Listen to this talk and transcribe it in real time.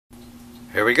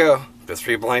Here we go, the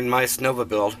 3 blind mice Nova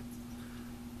build.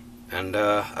 And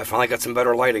I finally got some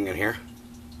better lighting in here.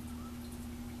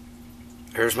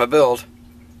 Here's my build.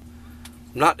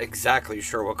 I'm not exactly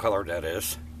sure what color that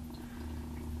is.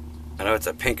 I know it's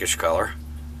a pinkish color.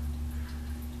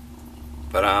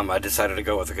 But I decided to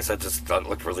go with it because I just thought it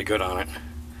looked really good on it.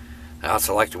 I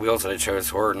also like the wheels that I chose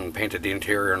for it and painted the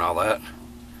interior and all that.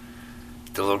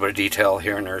 Did a little bit of detail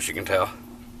here and there, as you can tell.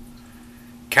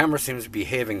 Camera seems to be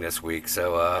behaving this week,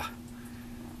 so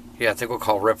yeah, I think we'll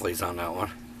call Ripley's on that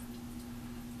one.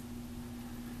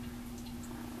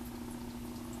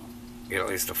 Get at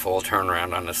least a full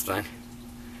turnaround on this thing.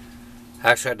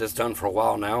 Actually, I had this done for a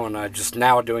while now, and I'm just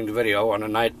now doing the video on a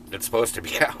night it's supposed to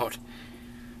be out.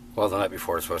 Well, the night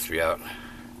before it's supposed to be out.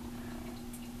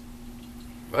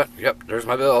 But, yep, there's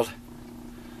my build.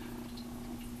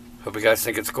 Hope you guys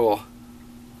think it's cool.